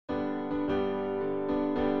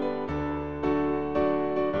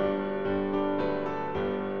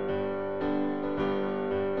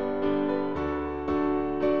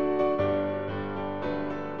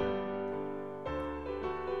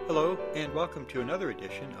and welcome to another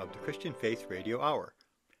edition of the Christian Faith Radio Hour.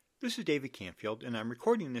 This is David Canfield, and I'm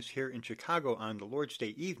recording this here in Chicago on the Lord's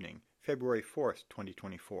Day evening, February 4th,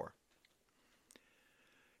 2024.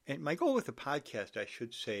 And my goal with the podcast, I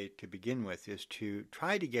should say, to begin with, is to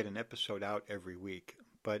try to get an episode out every week.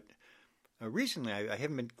 But recently, I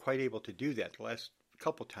haven't been quite able to do that. The last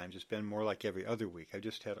couple times, it's been more like every other week. I've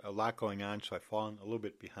just had a lot going on, so I've fallen a little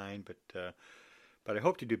bit behind, but I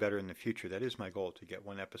hope to do better in the future. That is my goal, to get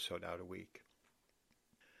one episode out a week.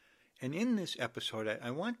 And in this episode,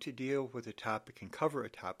 I want to deal with a topic and cover a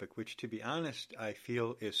topic which, to be honest, I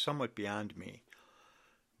feel is somewhat beyond me.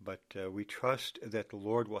 But we trust that the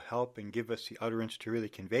Lord will help and give us the utterance to really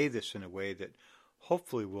convey this in a way that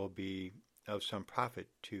hopefully will be of some profit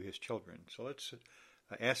to His children. So let's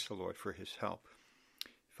ask the Lord for His help.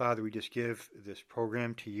 Father, we just give this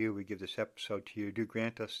program to you. We give this episode to you. Do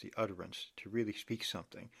grant us the utterance to really speak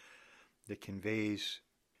something that conveys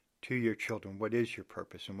to your children what is your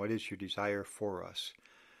purpose and what is your desire for us.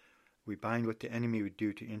 We bind what the enemy would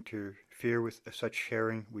do to interfere with such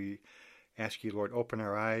sharing. We ask you, Lord, open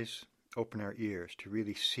our eyes, open our ears to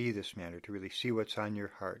really see this matter, to really see what's on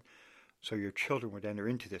your heart, so your children would enter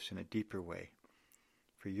into this in a deeper way.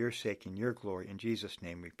 For your sake and your glory, in Jesus'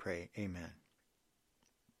 name we pray. Amen.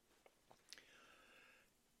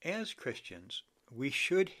 As Christians, we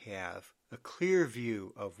should have a clear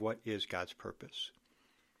view of what is God's purpose.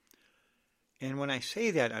 And when I say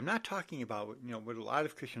that, I'm not talking about, what a lot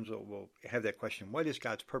of Christians will have that question, what is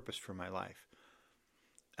God's purpose for my life?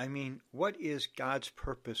 I mean, what is God's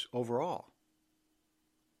purpose overall?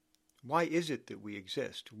 Why is it that we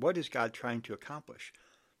exist? What is God trying to accomplish?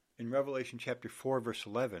 In Revelation chapter 4, verse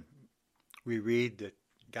 11, we read that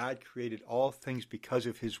God created all things because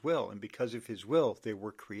of His will, and because of His will they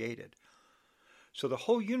were created. So the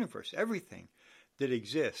whole universe, everything that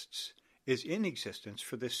exists, is in existence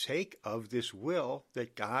for the sake of this will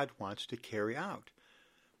that God wants to carry out.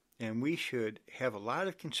 And we should have a lot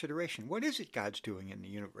of consideration. What is it God's doing in the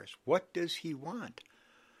universe? What does He want?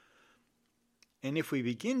 And if we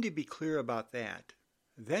begin to be clear about that,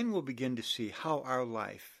 then we'll begin to see how our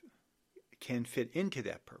life can fit into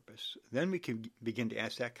that purpose. Then we can begin to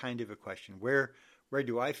ask that kind of a question. Where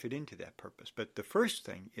do I fit into that purpose? But the first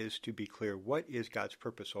thing is to be clear, what is God's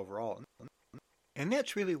purpose overall? And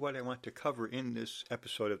that's really what I want to cover in this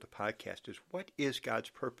episode of the podcast, is what is God's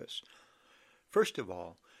purpose? First of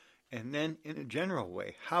all, and then in a general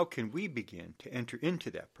way, how can we begin to enter into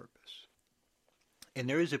that purpose? And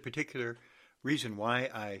there is a particular reason why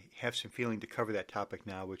I have some feeling to cover that topic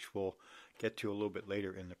now, which we'll get to a little bit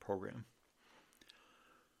later in the program.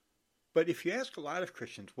 But if you ask a lot of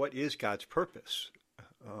Christians, what is God's purpose?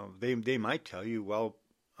 They might tell you, well,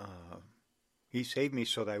 He saved me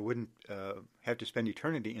so that I wouldn't have to spend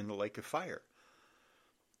eternity in the lake of fire.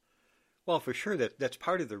 Well, for sure, that's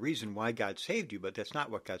part of the reason why God saved you, but that's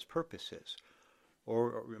not what God's purpose is.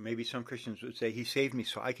 Or maybe some Christians would say, He saved me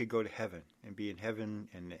so I could go to heaven and be in heaven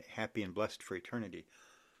and happy and blessed for eternity.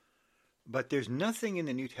 But there's nothing in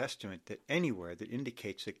the New Testament that anywhere that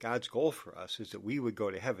indicates that God's goal for us is that we would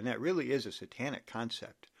go to heaven. That really is a satanic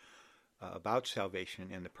concept about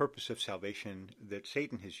salvation and the purpose of salvation that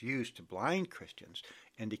Satan has used to blind Christians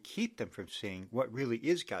and to keep them from seeing what really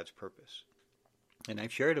is God's purpose. And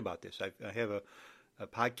I've shared about this. I have a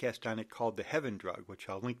podcast on it called The Heaven Drug, which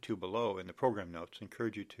I'll link to below in the program notes. I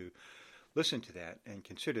encourage you to listen to that and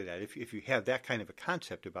consider that if you have that kind of a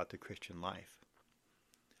concept about the Christian life.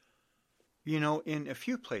 In a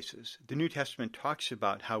few places, the New Testament talks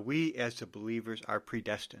about how we as the believers are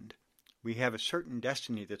predestined. We have a certain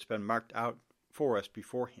destiny that's been marked out for us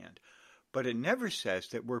beforehand, but it never says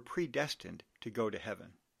that we're predestined to go to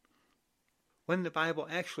heaven. When the Bible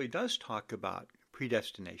actually does talk about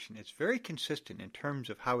predestination, it's very consistent in terms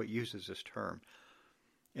of how it uses this term.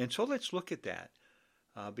 And so let's look at that,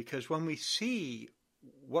 because when we see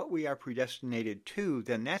what we are predestinated to,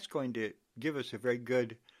 then that's going to give us a very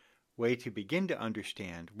good way to begin to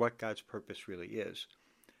understand what God's purpose really is.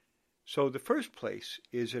 So the first place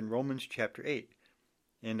is in Romans chapter 8,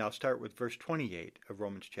 and I'll start with verse 28 of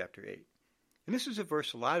Romans chapter 8. And this is a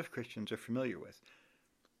verse a lot of Christians are familiar with.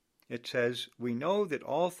 It says, "We know that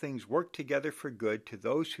all things work together for good to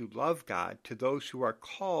those who love God, to those who are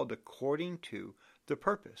called according to the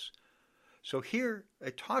purpose." So here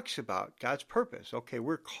it talks about God's purpose. Okay,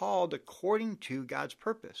 we're called according to God's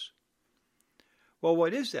purpose. Well,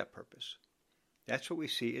 what is that purpose? That's what we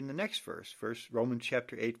see in the next verse, Romans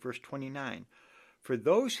chapter 8, verse 29. "For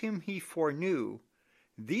those whom He foreknew,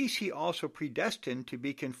 these He also predestined to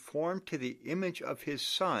be conformed to the image of His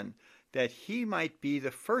Son, that He might be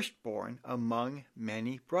the firstborn among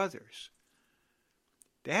many brothers."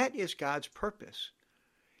 That is God's purpose.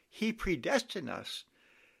 He predestined us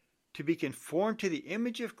to be conformed to the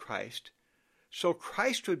image of Christ, so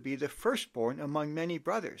Christ would be the firstborn among many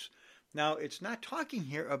brothers. Now, it's not talking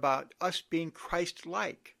here about us being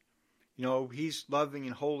Christ-like. He's loving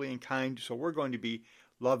and holy and kind, so we're going to be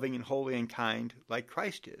loving and holy and kind like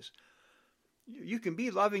Christ is. You can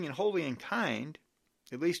be loving and holy and kind,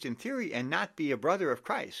 at least in theory, and not be a brother of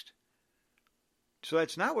Christ. So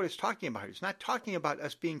that's not what it's talking about. It's not talking about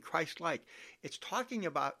us being Christ-like. It's talking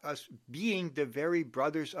about us being the very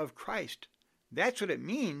brothers of Christ. That's what it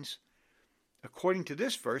means, according to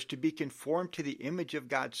this verse, to be conformed to the image of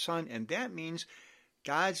God's Son. And that means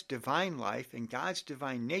God's divine life and God's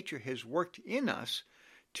divine nature has worked in us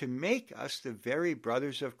to make us the very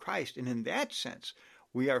brothers of Christ. And in that sense,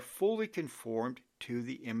 we are fully conformed to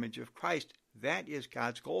the image of Christ. That is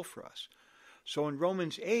God's goal for us. So in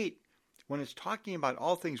Romans 8, when it's talking about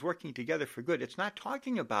all things working together for good, it's not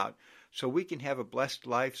talking about so we can have a blessed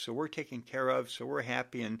life, so we're taken care of, so we're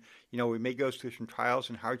happy, and we may go through some trials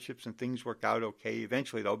and hardships and things work out okay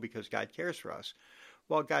eventually, though, because God cares for us.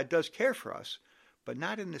 Well, God does care for us, but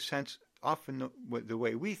not in the sense often the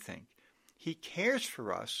way we think. He cares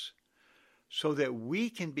for us so that we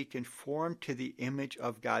can be conformed to the image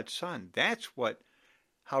of God's Son. That's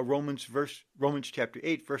how Romans chapter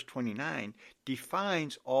 8, verse 29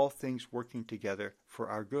 defines all things working together for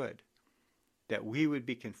our good, that we would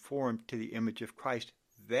be conformed to the image of Christ.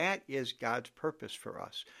 That is God's purpose for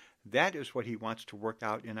us. That is what he wants to work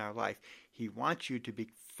out in our life. He wants you to be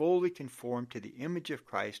fully conformed to the image of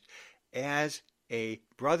Christ as a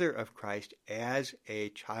brother of Christ, as a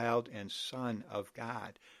child and son of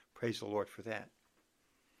God. Praise the Lord for that.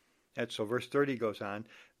 So verse 30 goes on,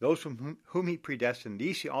 those whom he predestined,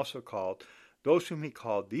 these he also called. Those whom he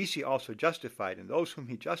called, these he also justified. And those whom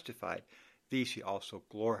he justified, these he also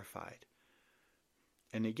glorified.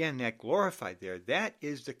 And again, that glorified there, that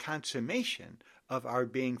is the consummation of our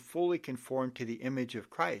being fully conformed to the image of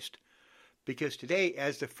Christ. Because today,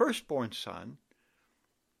 as the firstborn son,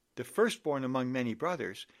 the firstborn among many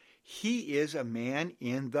brothers, he is a man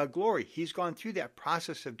in the glory. He's gone through that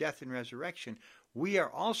process of death and resurrection. We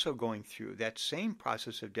are also going through that same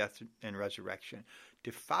process of death and resurrection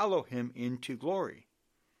to follow him into glory.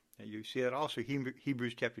 And you see that also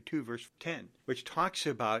Hebrews chapter 2, verse 10, which talks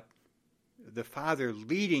about the Father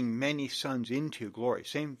leading many sons into glory.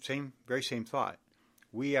 Very same thought.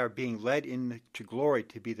 We are being led into glory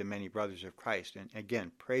to be the many brothers of Christ. And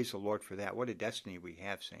again, praise the Lord for that. What a destiny we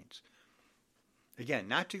have, saints. Again,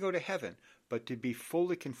 not to go to heaven, but to be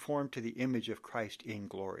fully conformed to the image of Christ in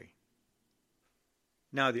glory.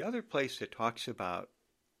 Now, the other place that talks about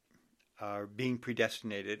our being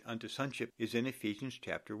predestinated unto sonship is in Ephesians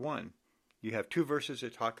chapter 1. You have two verses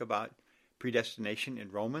that talk about predestination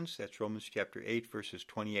in Romans. That's Romans chapter 8, verses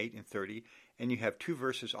 28 and 30. And you have two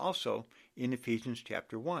verses also in Ephesians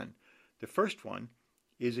chapter 1. The first one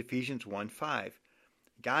is Ephesians 1:5.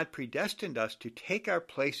 God predestined us to take our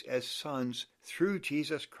place as sons through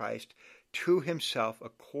Jesus Christ to himself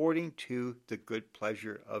according to the good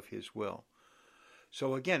pleasure of his will.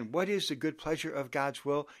 So again, what is the good pleasure of God's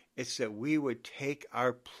will? It's that we would take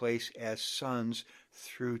our place as sons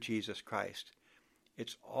through Jesus Christ.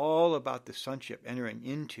 It's all about the sonship, entering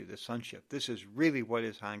into the sonship. This is really what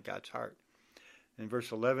is on God's heart. And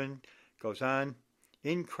verse 11 goes on,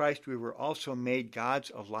 in Christ we were also made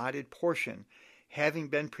God's allotted portion, having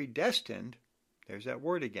been predestined, there's that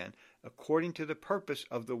word again, according to the purpose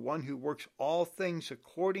of the one who works all things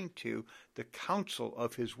according to the counsel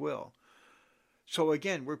of his will. So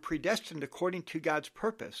again, we're predestined according to God's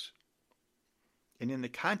purpose. And in the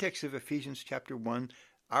context of Ephesians chapter 1,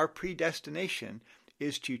 our predestination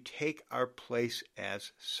is to take our place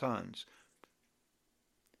as sons.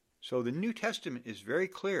 So the New Testament is very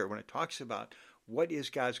clear when it talks about what is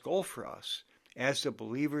God's goal for us as the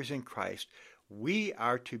believers in Christ. We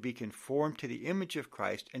are to be conformed to the image of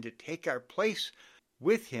Christ and to take our place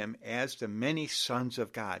with him as the many sons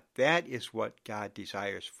of God. That is what God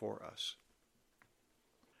desires for us.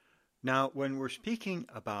 Now, when we're speaking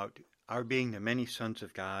about our being the many sons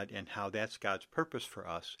of God and how that's God's purpose for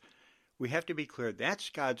us, we have to be clear that's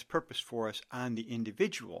God's purpose for us on the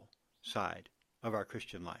individual side of our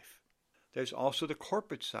Christian life. There's also the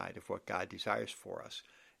corporate side of what God desires for us,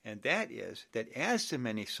 and that is that as the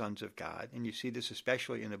many sons of God, and you see this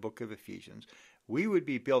especially in the book of Ephesians, we would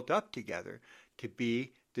be built up together to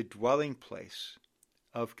be the dwelling place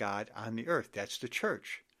of God on the earth. That's the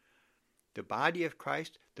church. The body of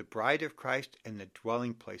Christ, the bride of Christ, and the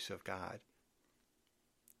dwelling place of God.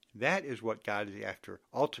 That is what God is after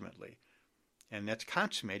ultimately. And that's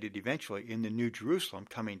consummated eventually in the New Jerusalem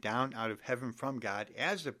coming down out of heaven from God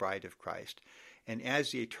as the bride of Christ and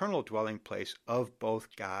as the eternal dwelling place of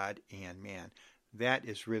both God and man. That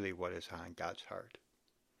is really what is on God's heart.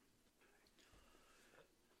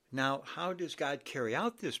 Now, how does God carry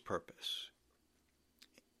out this purpose?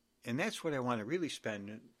 And that's what I want to really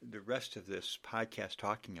spend the rest of this podcast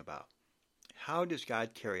talking about. How does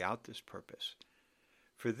God carry out this purpose?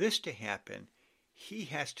 For this to happen, He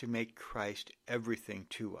has to make Christ everything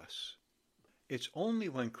to us. It's only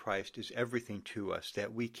when Christ is everything to us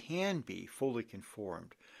that we can be fully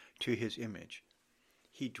conformed to His image.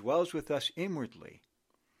 He dwells with us inwardly,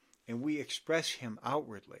 and we express Him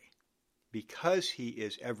outwardly because He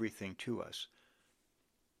is everything to us.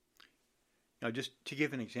 Now, just to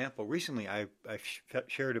give an example, recently I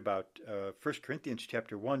shared about 1 Corinthians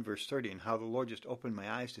chapter 1, verse 30, and how the Lord just opened my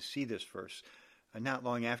eyes to see this verse not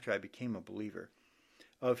long after I became a believer.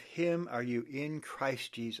 Of Him are you in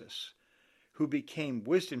Christ Jesus, who became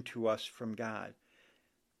wisdom to us from God,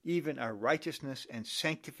 even our righteousness and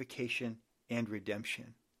sanctification and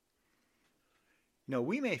redemption. Now,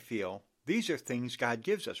 we may feel these are things God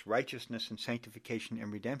gives us, righteousness and sanctification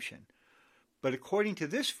and redemption. But according to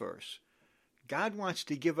this verse, God wants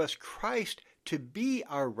to give us Christ to be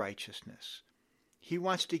our righteousness. He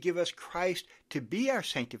wants to give us Christ to be our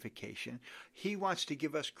sanctification. He wants to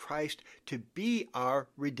give us Christ to be our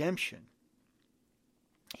redemption.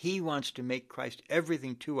 He wants to make Christ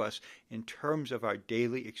everything to us in terms of our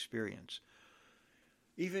daily experience.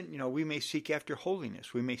 Even, we may seek after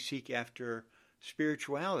holiness. We may seek after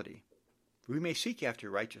spirituality. We may seek after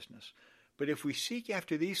righteousness. But if we seek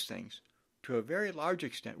after these things, to a very large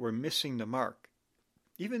extent, we're missing the mark.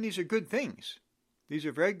 Even these are good things. These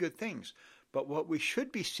are very good things. But what we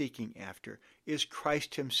should be seeking after is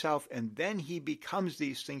Christ Himself, and then He becomes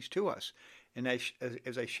these things to us. And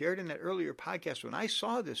as I shared in that earlier podcast, when I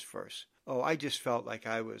saw this verse, I just felt like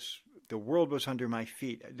the world was under my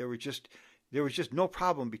feet. There was just no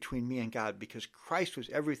problem between me and God because Christ was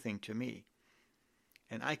everything to me.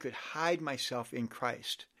 And I could hide myself in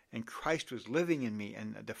Christ. And Christ was living in me,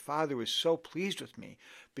 and the Father was so pleased with me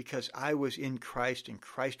because I was in Christ and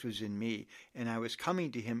Christ was in me, and I was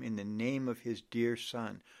coming to Him in the name of His dear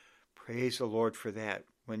Son. Praise the Lord for that.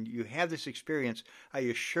 When you have this experience, I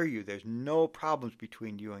assure you there's no problems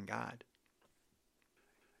between you and God.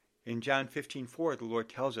 In John 15:4, the Lord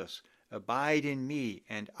tells us, "Abide in me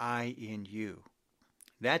and I in you."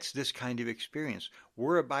 That's this kind of experience.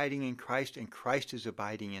 We're abiding in Christ and Christ is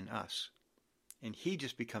abiding in us. And He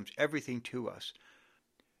just becomes everything to us.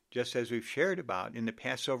 Just as we've shared about in the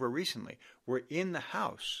Passover recently, we're in the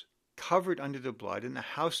house, covered under the blood. In the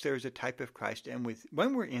house there is a type of Christ. And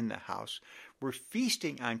when we're in the house, we're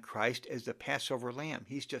feasting on Christ as the Passover lamb.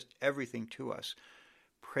 He's just everything to us.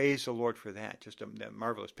 Praise the Lord for that. Just a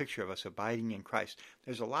marvelous picture of us abiding in Christ.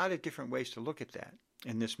 There's a lot of different ways to look at that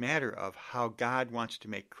in this matter of how God wants to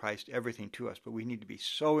make Christ everything to us. But we need to be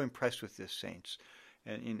so impressed with this, saints.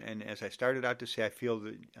 And as I started out to say, I feel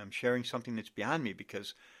that I'm sharing something that's beyond me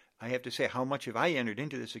because I have to say, how much have I entered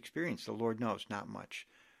into this experience? The Lord knows, not much.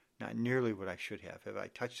 Not nearly what I should have. Have I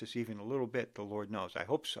touched this even a little bit? The Lord knows. I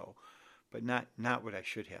hope so, but not what I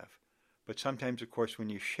should have. But sometimes, of course, when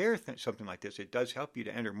you share something like this, it does help you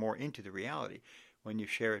to enter more into the reality when you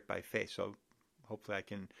share it by faith. So hopefully I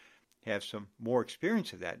can have some more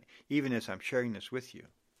experience of that, even as I'm sharing this with you.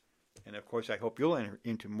 And of course, I hope you'll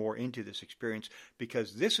enter more into this experience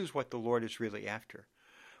because this is what the Lord is really after.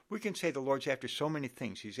 We can say the Lord's after so many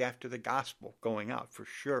things. He's after the gospel going out, for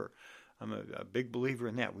sure. I'm a big believer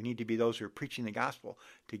in that. We need to be those who are preaching the gospel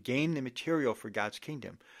to gain the material for God's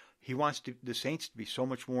kingdom. He wants the saints to be so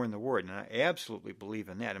much more in the Word, and I absolutely believe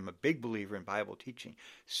in that. I'm a big believer in Bible teaching.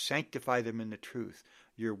 Sanctify them in the truth.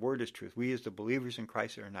 Your Word is truth. We as the believers in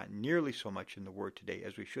Christ are not nearly so much in the Word today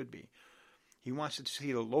as we should be. He wants to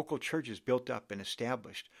see the local churches built up and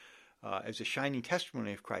established as a shining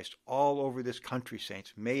testimony of Christ all over this country,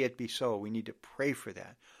 saints. May it be so. We need to pray for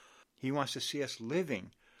that. He wants to see us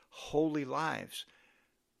living holy lives,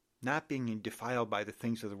 not being defiled by the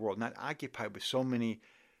things of the world, not occupied with so many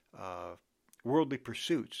worldly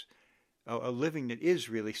pursuits, a living that is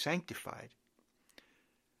really sanctified.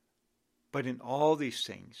 But in all these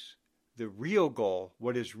things, the real goal,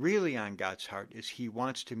 what is really on God's heart, is He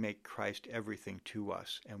wants to make Christ everything to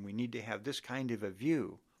us. And we need to have this kind of a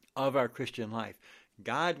view of our Christian life.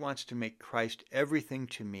 God wants to make Christ everything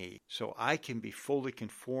to me so I can be fully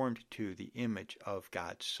conformed to the image of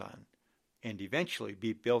God's Son and eventually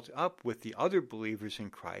be built up with the other believers in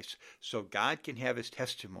Christ so God can have His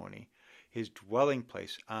testimony, His dwelling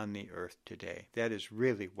place on the earth today. That is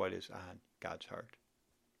really what is on God's heart.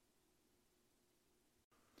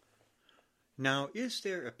 Now, is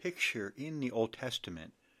there a picture in the Old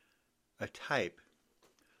Testament, a type,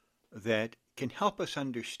 that can help us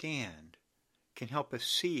understand, can help us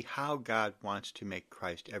see how God wants to make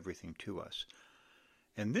Christ everything to us?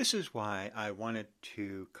 And this is why I wanted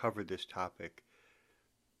to cover this topic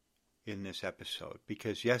in this episode.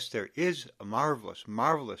 Because yes, there is a marvelous,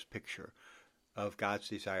 marvelous picture of God's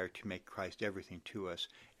desire to make Christ everything to us.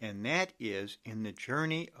 And that is in the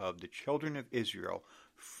journey of the children of Israel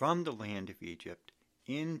from the land of Egypt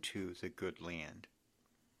into the good land.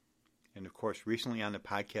 And of course, recently on the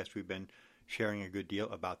podcast, we've been sharing a good deal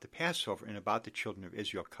about the Passover and about the children of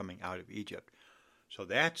Israel coming out of Egypt. So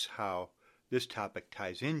that's how this topic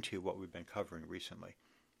ties into what we've been covering recently.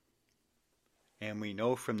 And we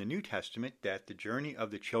know from the New Testament that the journey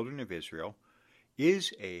of the children of Israel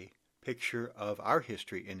is a picture of our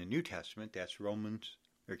history in the New Testament. That's 1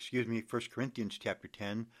 Corinthians chapter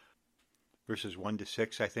 10, verses 1 to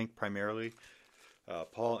 6, I think, primarily.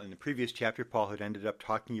 Paul, in the previous chapter, Paul had ended up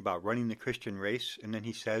talking about running the Christian race, and then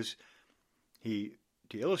he says, to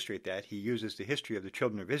illustrate that, he uses the history of the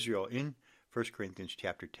children of Israel in 1 Corinthians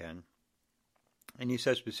chapter 10. And he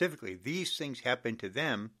says specifically, these things happened to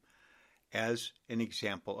them as an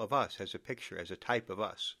example of us, as a picture, as a type of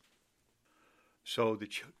us. So the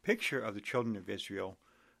picture of the children of Israel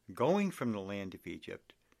going from the land of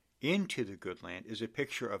Egypt into the good land is a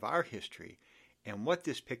picture of our history. And what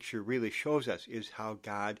this picture really shows us is how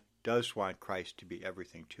God does want Christ to be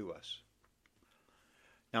everything to us.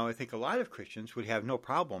 Now, I think a lot of Christians would have no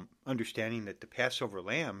problem understanding that the Passover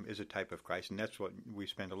lamb is a type of Christ, and that's what we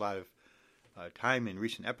spend a lot of time in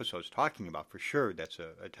recent episodes talking about. For sure, that's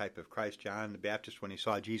a type of Christ. John the Baptist, when he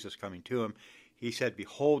saw Jesus coming to him, he said,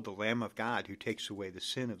 "Behold, the Lamb of God who takes away the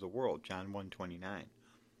sin of the world," John 1:29.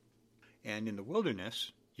 And in the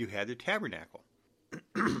wilderness, you had the tabernacle.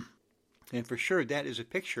 And for sure, that is a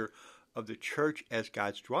picture of the church as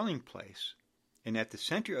God's dwelling place. And at the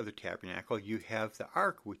center of the tabernacle, you have the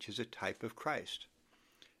ark, which is a type of Christ.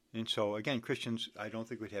 And so, again, Christians, I don't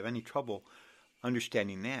think would have any trouble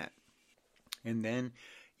understanding that. And then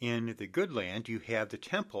in the good land, you have the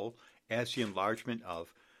temple as the enlargement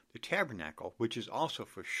of the tabernacle, which is also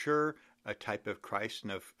for sure a type of Christ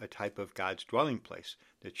and of a type of God's dwelling place,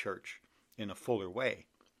 the church, in a fuller way.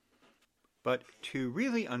 But to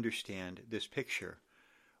really understand this picture,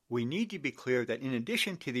 we need to be clear that in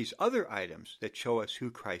addition to these other items that show us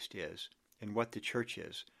who Christ is and what the church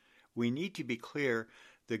is, we need to be clear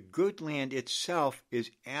the good land itself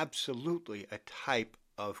is absolutely a type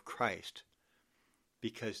of Christ,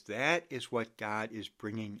 because that is what God is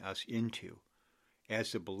bringing us into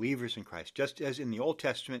as the believers in Christ. Just as in the Old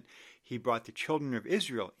Testament, he brought the children of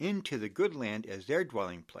Israel into the good land as their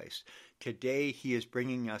dwelling place. Today, he is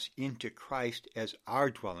bringing us into Christ as our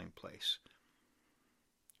dwelling place.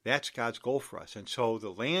 That's God's goal for us. And so the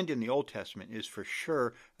land in the Old Testament is for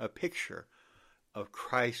sure a picture of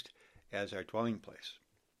Christ as our dwelling place.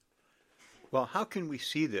 Well, how can we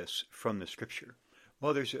see this from the Scripture?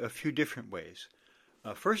 Well, there's a few different ways.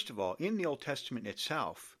 First of all, in the Old Testament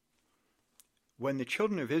itself, when the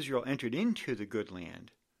children of Israel entered into the good land,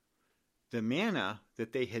 the manna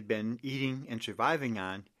that they had been eating and surviving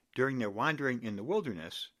on during their wandering in the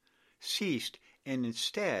wilderness ceased, and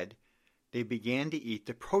instead they began to eat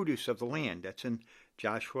the produce of the land. That's in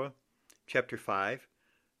Joshua chapter 5,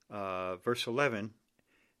 verse 11.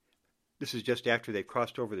 This is just after they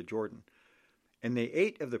crossed over the Jordan. And they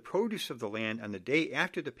ate of the produce of the land on the day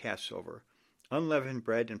after the Passover, unleavened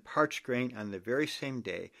bread and parched grain on the very same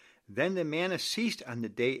day. Then the manna ceased on the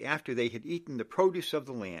day after they had eaten the produce of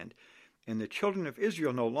the land, and the children of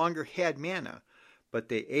Israel no longer had manna, but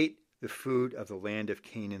they ate the food of the land of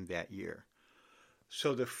Canaan that year.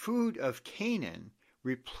 So the food of Canaan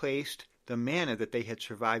replaced the manna that they had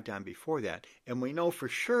survived on before that. And we know for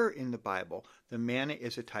sure in the Bible the manna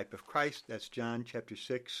is a type of Christ. That's John chapter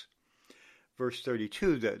 6, verse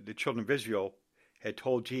 32. The children of Israel had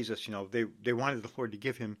told Jesus, they wanted the Lord to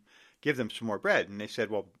give them some more bread. And they said,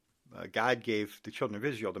 well, God gave the children of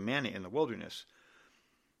Israel the manna in the wilderness.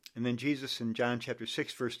 And then Jesus in John chapter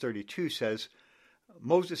 6, verse 32 says,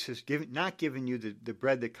 Moses has not given you the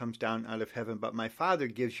bread that comes down out of heaven, but my Father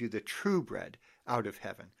gives you the true bread out of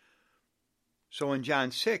heaven. So in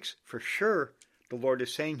John 6, for sure, the Lord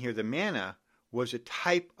is saying here the manna was a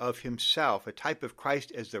type of himself, a type of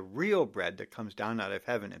Christ as the real bread that comes down out of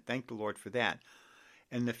heaven, and thank the Lord for that.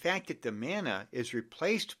 And the fact that the manna is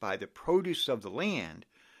replaced by the produce of the land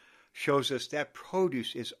shows us that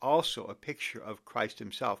produce is also a picture of Christ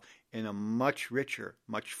himself in a much richer,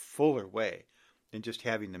 much fuller way than just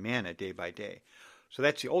having the manna day by day. So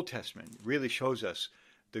that's the Old Testament. It really shows us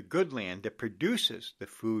the good land that produces the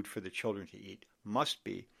food for the children to eat must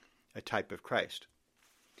be a type of Christ.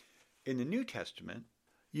 In the New Testament,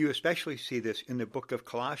 you especially see this in the book of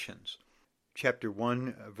Colossians, chapter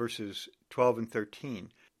 1, verses 12 and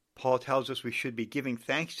 13. Paul tells us we should be giving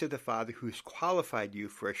thanks to the Father who has qualified you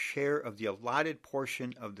for a share of the allotted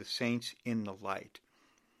portion of the saints in the light,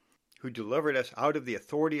 who delivered us out of the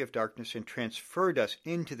authority of darkness and transferred us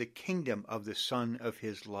into the kingdom of the Son of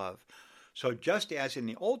his love. So just as in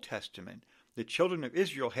the Old Testament, the children of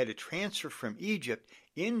Israel had a transfer from Egypt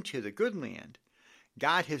into the good land,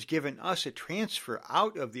 God has given us a transfer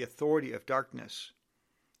out of the authority of darkness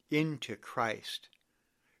into Christ,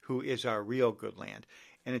 who is our real good land.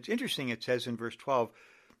 And it's interesting, it says in verse 12,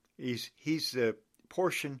 he's the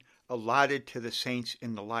portion allotted to the saints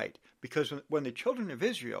in the light. Because when the children of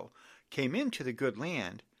Israel came into the good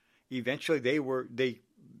land, eventually they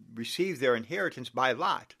received their inheritance by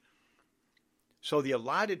lot. So the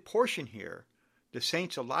allotted portion here, the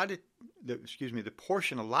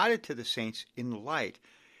portion allotted to the saints in the light,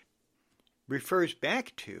 refers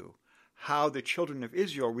back to how the children of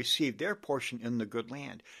Israel received their portion in the good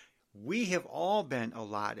land. We have all been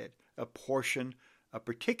allotted a portion, a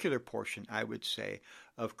particular portion, I would say,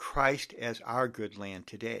 of Christ as our good land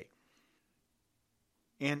today.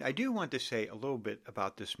 And I do want to say a little bit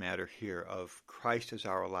about this matter here of Christ as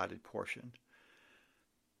our allotted portion,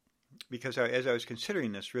 because as I was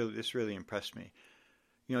considering this really impressed me.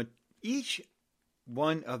 You know, each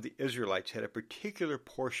one of the Israelites had a particular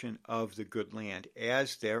portion of the good land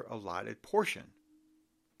as their allotted portion.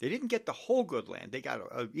 They didn't get the whole good land. They got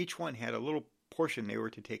each one had a little portion they were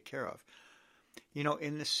to take care of. You know,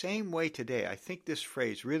 in the same way today, I think this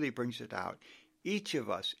phrase really brings it out. Each of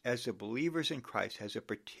us, as the believers in Christ, has a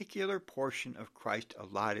particular portion of Christ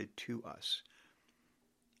allotted to us.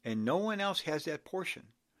 And no one else has that portion.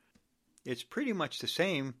 It's pretty much the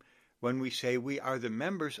same when we say we are the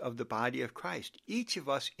members of the body of Christ. Each of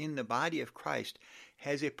us in the body of Christ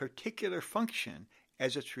has a particular function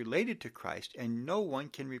as it's related to Christ, and no one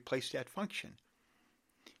can replace that function.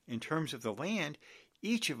 In terms of the land,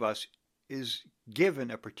 each of us is given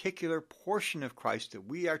a particular portion of Christ that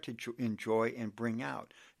we are to enjoy and bring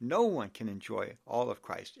out. No one can enjoy all of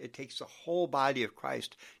Christ. It takes the whole body of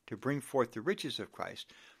Christ to bring forth the riches of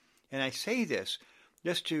Christ. And I say this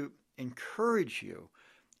just to encourage you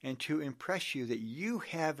and to impress you that you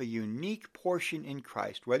have a unique portion in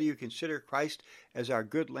Christ. Whether you consider Christ as our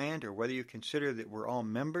good land or whether you consider that we're all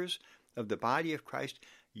members of the body of Christ,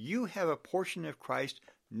 you have a portion of Christ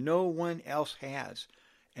no one else has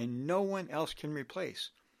and no one else can replace.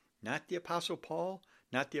 Not the Apostle Paul,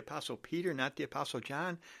 not the Apostle Peter, not the Apostle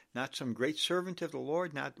John, not some great servant of the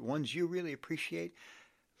Lord, not ones you really appreciate.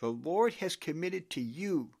 The Lord has committed to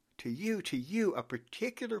you, a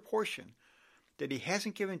particular portion that he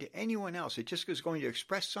hasn't given to anyone else. It just is going to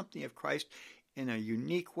express something of Christ in a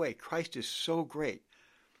unique way. Christ is so great.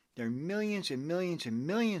 There are millions and millions and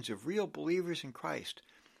millions of real believers in Christ.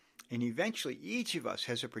 And eventually each of us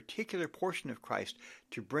has a particular portion of Christ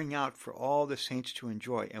to bring out for all the saints to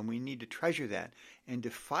enjoy. And we need to treasure that and to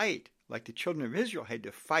fight, like the children of Israel had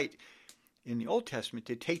to fight in the Old Testament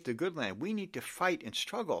to take the good land. We need to fight and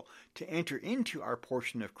struggle to enter into our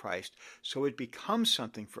portion of Christ so it becomes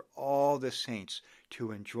something for all the saints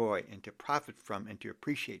to enjoy and to profit from and to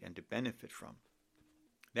appreciate and to benefit from.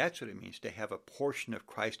 That's what it means to have a portion of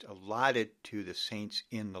Christ allotted to the saints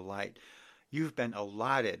in the light. You've been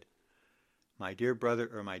allotted, my dear brother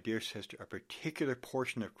or my dear sister, a particular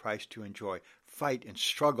portion of Christ to enjoy. Fight and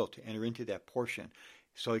struggle to enter into that portion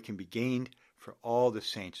so it can be gained for all the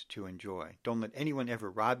saints to enjoy. Don't let anyone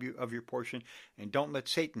ever rob you of your portion, and don't let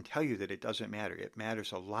Satan tell you that it doesn't matter. It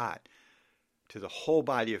matters a lot to the whole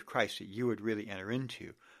body of Christ that you would really enter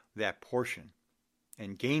into that portion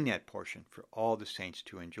and gain that portion for all the saints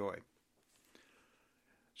to enjoy.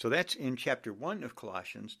 So that's in chapter 1 of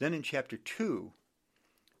Colossians. Then in chapter 2,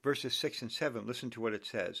 verses 6 and 7, listen to what it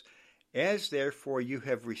says. As therefore you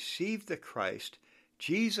have received the Christ,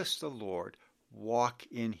 Jesus the Lord, walk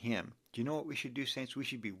in him. Do you know what we should do, saints? We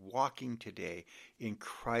should be walking today in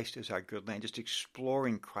Christ as our good land, just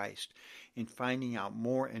exploring Christ and finding out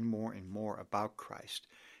more and more and more about Christ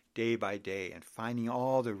day by day and finding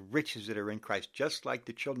all the riches that are in Christ, just like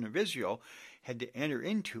the children of Israel had to enter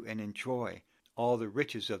into and enjoy all the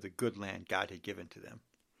riches of the good land God had given to them.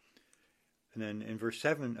 And then in verse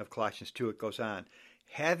 7 of Colossians 2, it goes on,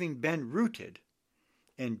 having been rooted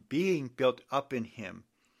and being built up in him,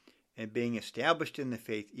 and being established in the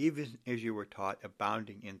faith, even as you were taught,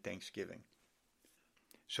 abounding in thanksgiving.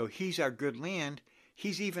 So he's our good land.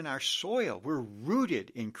 He's even our soil. We're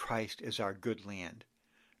rooted in Christ as our good land.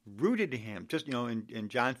 rooted in him. Just, in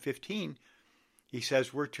John 15, he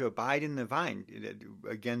says we're to abide in the vine.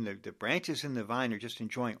 Again, the branches in the vine are just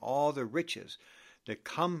enjoying all the riches that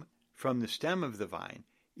come from the stem of the vine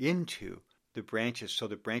into the branches so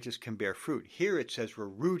the branches can bear fruit. Here it says we're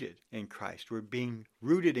rooted in Christ. We're being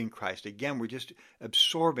rooted in Christ. Again, we're just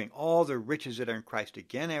absorbing all the riches that are in Christ.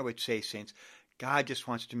 Again, I would say, saints, God just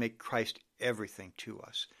wants to make Christ everything to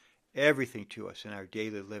us in our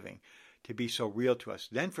daily living, to be so real to us.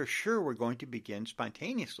 Then for sure we're going to begin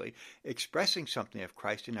spontaneously expressing something of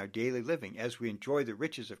Christ in our daily living as we enjoy the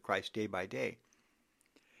riches of Christ day by day.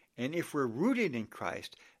 And if we're rooted in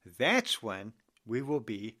Christ, that's when we will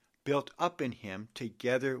be built up in him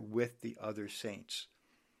together with the other saints.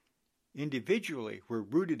 Individually, we're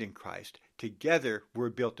rooted in Christ. Together, we're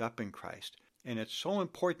built up in Christ. And it's so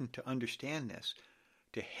important to understand this,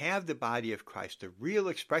 to have the body of Christ, the real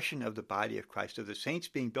expression of the body of Christ, of the saints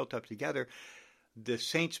being built up together. The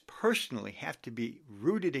saints personally have to be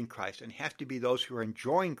rooted in Christ and have to be those who are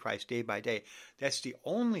enjoying Christ day by day. That's the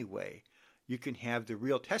only way you can have the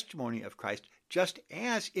real testimony of Christ, just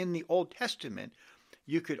as in the Old Testament,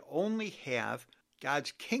 you could only have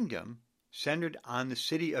God's kingdom centered on the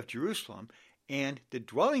city of Jerusalem and the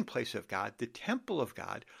dwelling place of God, the temple of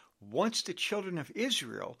God, once the children of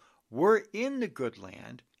Israel were in the good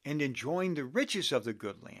land and enjoying the riches of the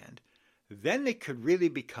good land. Then they could really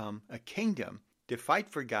become a kingdom to fight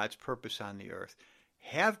for God's purpose on the earth,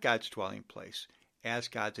 have God's dwelling place as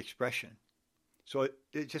God's expression. So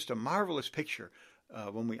it's just a marvelous picture.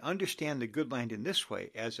 When we understand the good land in this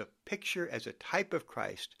way, as a picture, as a type of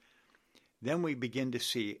Christ, then we begin to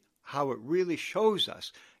see how it really shows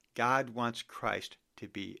us God wants Christ to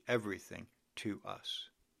be everything to us.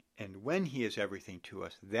 And when he is everything to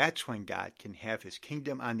us, that's when God can have his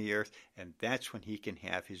kingdom on the earth, and that's when he can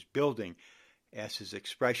have his building as his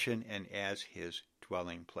expression and as his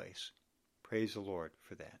dwelling place. Praise the Lord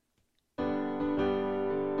for that.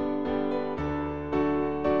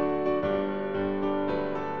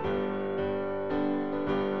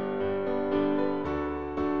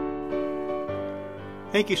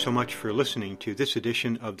 Thank you so much for listening to this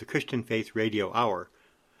edition of the Christian Faith Radio Hour.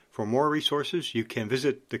 For more resources, you can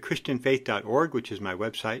visit thechristianfaith.org, which is my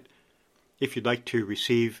website. If you'd like to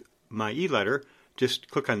receive my e-letter,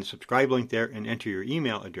 just click on the subscribe link there and enter your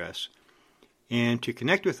email address. And to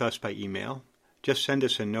connect with us by email, just send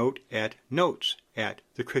us a note at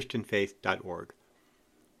notes@thechristianfaith.org.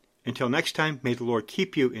 Until next time, may the Lord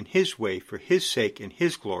keep you in his way for his sake and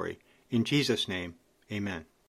his glory. In Jesus' name, amen.